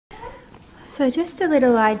So just a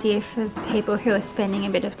little idea for people who are spending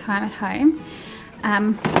a bit of time at home.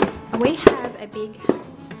 We have a big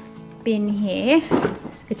bin here.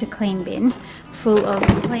 It's a clean bin full of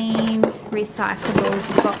clean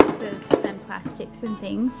recyclables, boxes and plastics and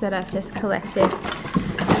things that I've just collected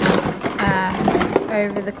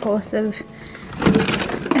over the course of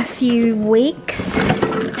a few weeks,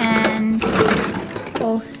 and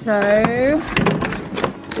also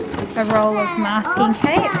a roll of masking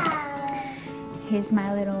tape. Here's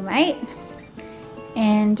my little mate,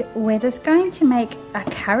 and we're just going to make a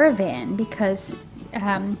caravan because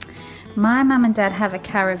my mum and dad have a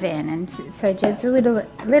caravan, and so Jed's a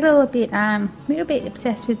little bit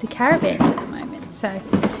obsessed with the caravans at the moment. So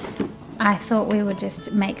I thought we would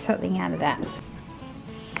just make something out of that.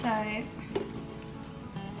 So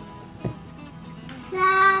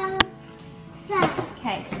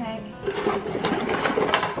okay, so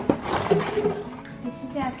this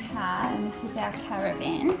is our car and this is our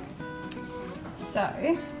caravan. So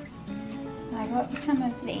I got some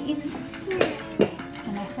of these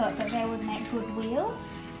and I thought that they would make good wheels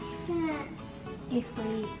if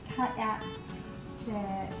we cut out the...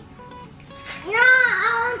 No,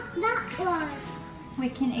 I want that one. We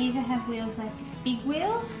can either have wheels like big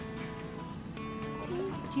wheels.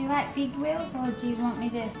 Do you like big wheels, or do you want me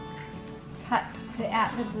to cut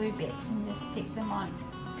out the blue bits and just stick them on?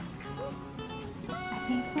 I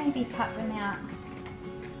think maybe cut them out.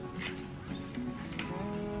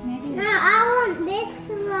 Maybe No, I want this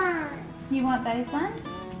one. You want those ones?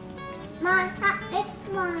 Mom, this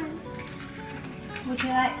one. Would you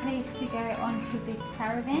like these to go onto this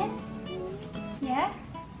caravan? Yeah?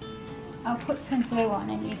 I'll put some glue on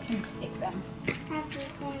and you can stick them.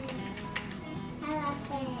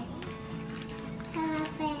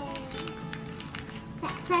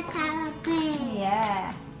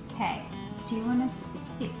 Yeah. Okay. Do you want to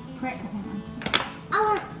stick hang on. I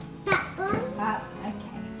want that one.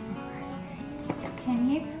 Okay. Can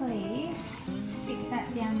you please stick that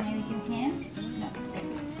down there with your hand? No.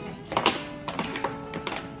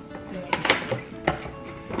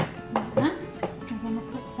 I'm going to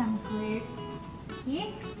put some glue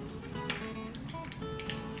here.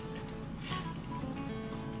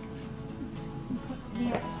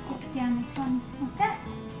 Stick down this one like that.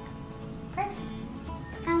 Press.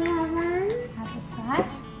 Other side.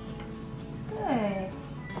 Good.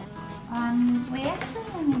 We actually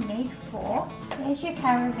only need 4. There's your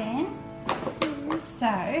caravan. So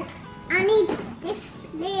I need this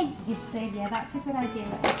lid. this lid, yeah, that's a good idea.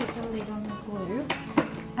 Let's put the lid on the glue.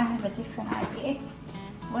 I have a different idea.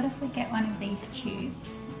 What if we get one of these tubes?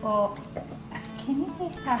 Or can you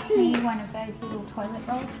please pass me one of those little toilet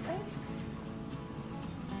rolls, please?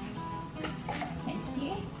 Thank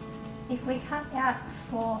you. If we cut out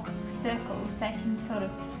 4 circles, they can sort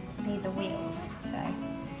of be the wheels. So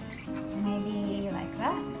maybe like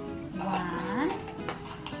that. 1.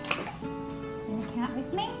 Can you count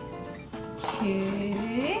with me? 2.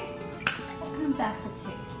 What comes after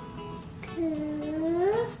 2? 2,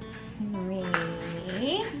 3.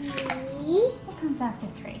 3. What comes after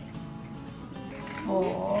 3?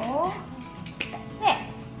 4. There.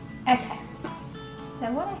 Okay. So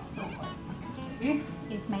what I thought I could do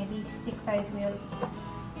is maybe stick those wheels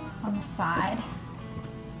on the side.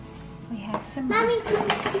 We have some... Mommy, can you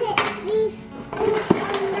sit these on the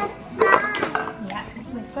side? Yeah,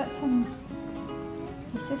 we've got some...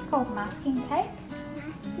 This is called masking tape.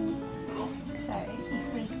 So if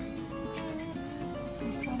we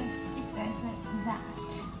sort of stick those like that.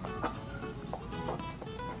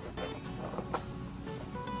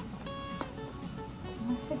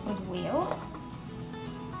 That's a good wheel.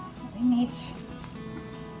 We need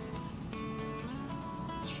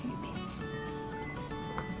 2 bits.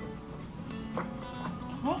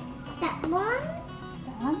 Okay, That one?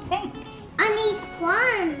 that one, thanks. I need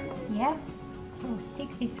 1. Yeah, we'll stick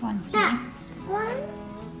this one here. That one?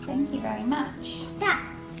 Thank you very much. That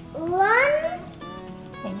one?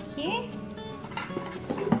 Thank you.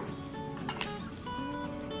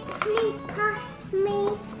 Please pass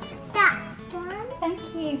me that one. Thank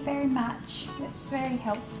you very much. That's very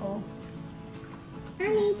helpful. I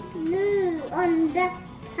need glue on the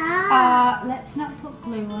top. Let's not put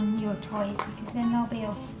glue on your toys because then they'll be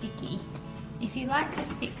all sticky. If you like to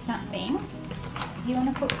stick something, if you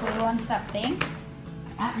want to put glue on something,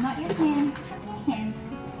 not your hands, not your hands,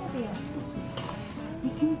 because they'll be all sticky.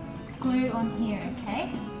 You can glue on here, okay?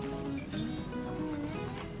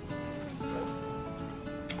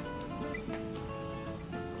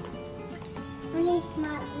 I need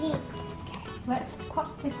my lid. Let's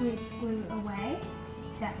pop the glue away.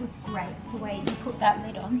 That was great, the way you put that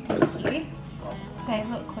lid on, thank you. beautiful. So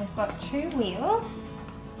look, we've got 2 wheels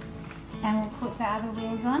and we'll put the other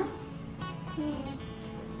wheels on. Yeah.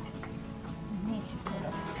 We need to sort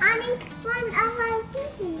of I need one other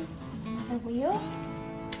wheel. another wheel.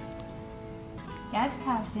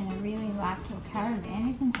 Jasper's gonna really like your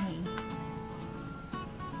Caravan, isn't he?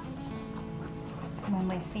 When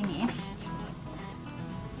we're finished.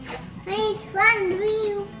 I need one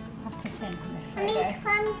wheel. I have to send him a I photo. need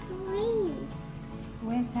one wheel.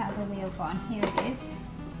 Where's the other wheel gone? Here it is.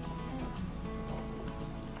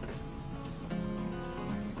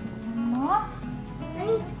 One more. I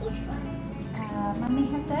need this one. Mummy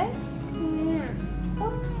have those? No.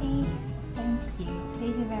 Oopsie. Thank you.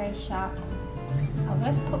 These are very sharp. I'll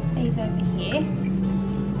just put these over here.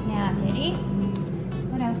 Now, Judy,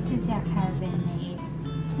 what else does our Caravan need? I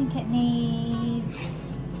think it needs...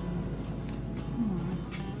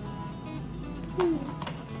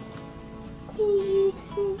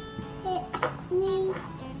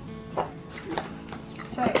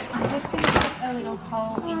 So, I'm just going to put a little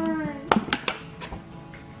hole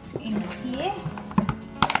in here.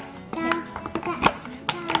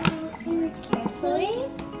 Carefully.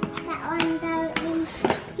 That one go in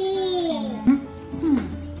here. I'm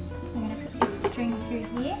going to put this string through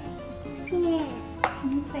here. Yeah. Can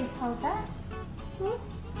you please hold that? Hmm?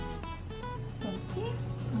 Thank you.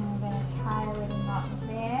 And we're going to tie a little knot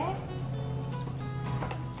there.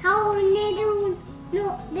 How little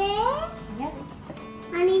not there? Yep.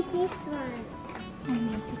 I need this one. I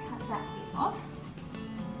need to cut that bit off.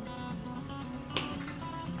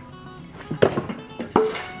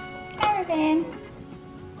 Caravan.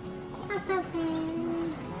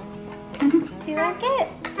 Do you like it?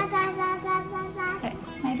 Okay,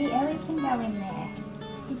 maybe Ellie can go in there.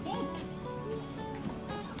 You think?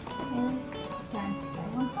 Ellie's going to go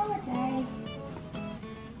on holiday.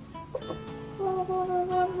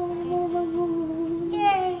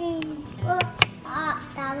 Yay!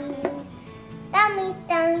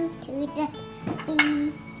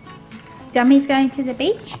 Dummy's going to the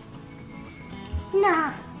beach?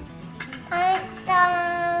 No, I'm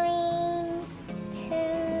going to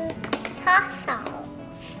castle.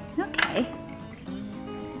 Okay.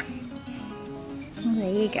 Well,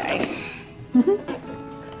 there you go.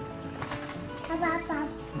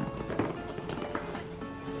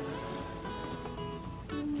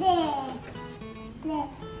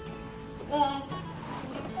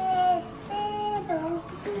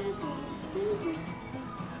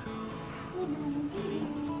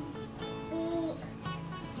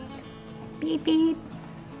 Beep beep.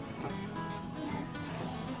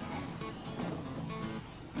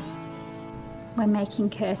 We're making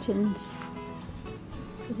curtains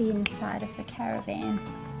for the inside of the Caravan.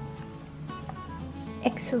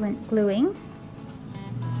 Excellent gluing.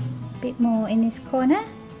 Bit more in this corner.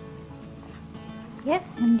 Yep,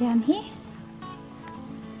 and down here.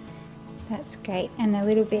 That's great, and a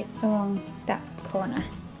little bit along that corner.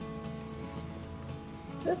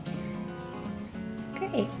 Oops.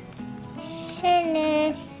 Great.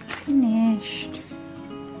 Finished. Finished.